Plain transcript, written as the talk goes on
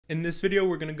In this video,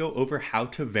 we're going to go over how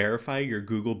to verify your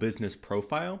Google Business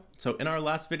profile. So in our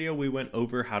last video, we went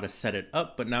over how to set it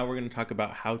up, but now we're going to talk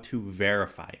about how to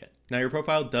verify it. Now your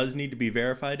profile does need to be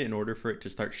verified in order for it to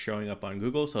start showing up on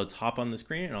Google. So let's hop on the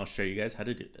screen and I'll show you guys how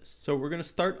to do this. So we're going to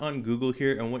start on Google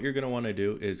here. And what you're going to want to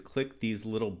do is click these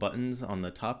little buttons on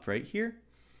the top right here.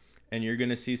 And you're going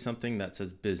to see something that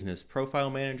says Business Profile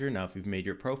Manager. Now, if you've made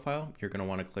your profile, you're going to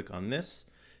want to click on this.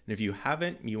 And if you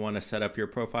haven't, you want to set up your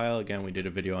profile. Again, we did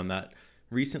a video on that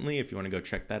recently. If you want to go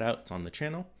check that out, it's on the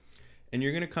channel. And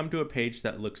you're going to come to a page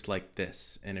that looks like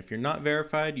this. And if you're not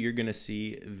verified, you're going to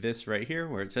see this right here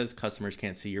where it says customers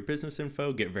can't see your business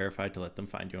info. Get verified to let them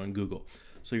find you on Google.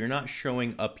 So you're not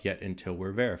showing up yet until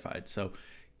we're verified. So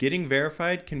getting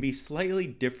verified can be slightly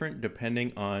different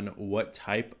depending on what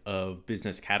type of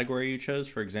business category you chose.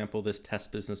 For example, this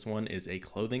test business one is a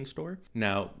clothing store.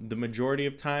 Now, the majority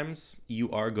of times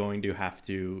you are going to have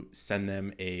to send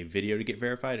them a video to get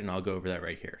verified, and I'll go over that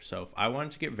right here. So if I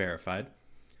wanted to get verified,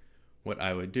 what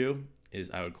I would do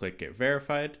is I would click Get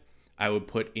Verified. I would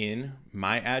put in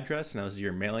my address. Now, this is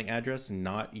your mailing address,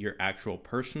 not your actual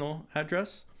personal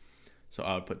address. So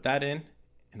I would put that in.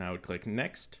 And I would click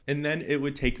next. And then it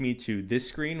would take me to this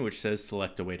screen, which says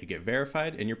select a way to get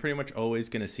verified. And you're pretty much always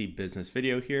going to see business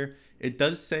video here. It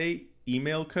does say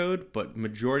email code, but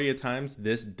majority of times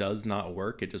this does not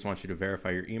work. It just wants you to verify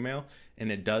your email. And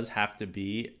it does have to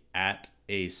be at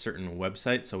a certain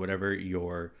website. So whatever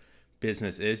your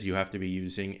business is, you have to be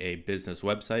using a business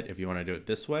website if you want to do it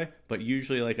this way. But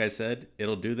usually, like I said,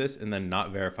 it'll do this and then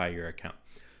not verify your account.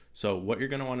 So what you're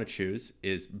going to want to choose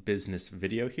is business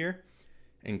video here.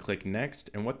 And click next.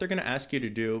 And what they're going to ask you to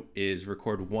do is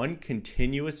record one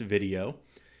continuous video,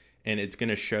 and it's going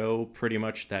to show pretty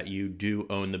much that you do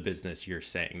own the business you're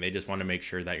saying. They just want to make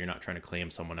sure that you're not trying to claim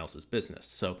someone else's business.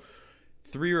 So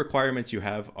 3 requirements you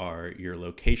have are your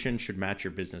location should match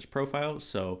your business profile.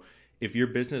 So if your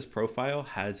business profile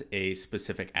has a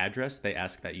specific address, they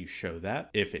ask that you show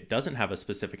that. If it doesn't have a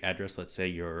specific address, let's say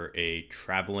you're a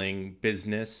traveling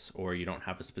business or you don't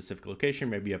have a specific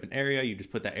location, maybe you have an area, you just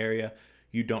put that area.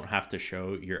 You don't have to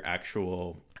show your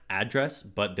actual address,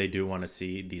 but they do want to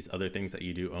see these other things that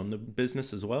you do own the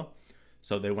business as well.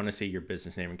 So they want to see your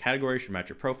business name and category should match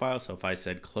your profile. So if I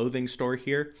said clothing store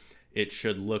here, it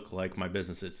should look like my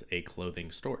business is a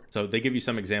clothing store. So they give you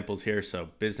some examples here. So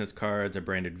business cards, a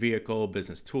branded vehicle,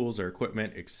 business tools or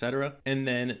equipment, etc. And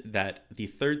then that the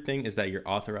third thing is that you're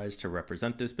authorized to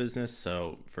represent this business.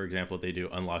 So for example, they do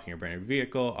unlocking a branded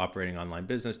vehicle, operating online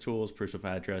business tools, proof of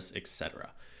address,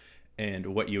 etc. And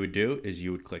what you would do is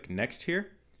you would click next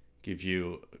here, gives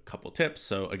you a couple tips.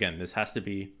 So again, this has to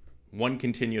be one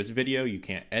continuous video. You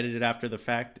can't edit it after the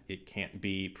fact. It can't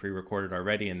be pre-recorded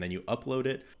already and then you upload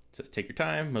it. It says take your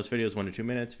time. Most videos 1 to 2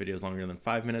 minutes. Videos longer than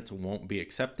 5 minutes won't be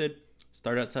accepted.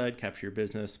 Start outside, capture your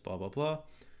business, blah, blah, blah.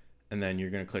 And then you're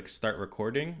going to click start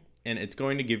recording. And it's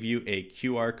going to give you a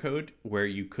QR code where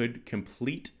you could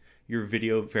complete your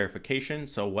video verification.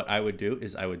 So what I would do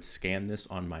is I would scan this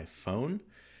on my phone.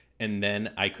 And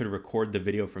then I could record the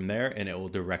video from there and it will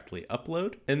directly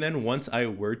upload. And then once I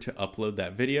were to upload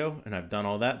that video and I've done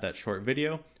all that short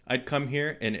video, I'd come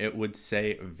here and it would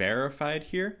say verified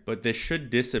here, but this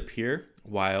should disappear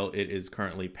while it is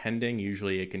currently pending.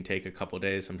 Usually it can take a couple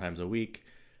days, sometimes a week,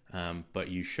 but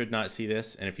you should not see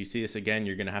this. And if you see this again,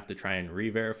 you're gonna have to try and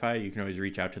re-verify. You can always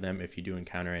reach out to them if you do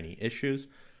encounter any issues,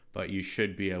 but you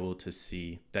should be able to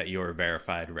see that you're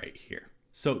verified right here.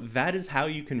 So that is how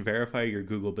you can verify your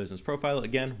Google Business Profile.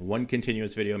 Again, one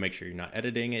continuous video, make sure you're not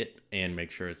editing it and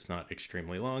make sure it's not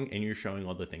extremely long and you're showing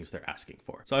all the things they're asking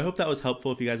for. So I hope that was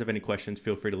helpful. If you guys have any questions,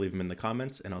 feel free to leave them in the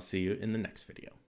comments and I'll see you in the next video.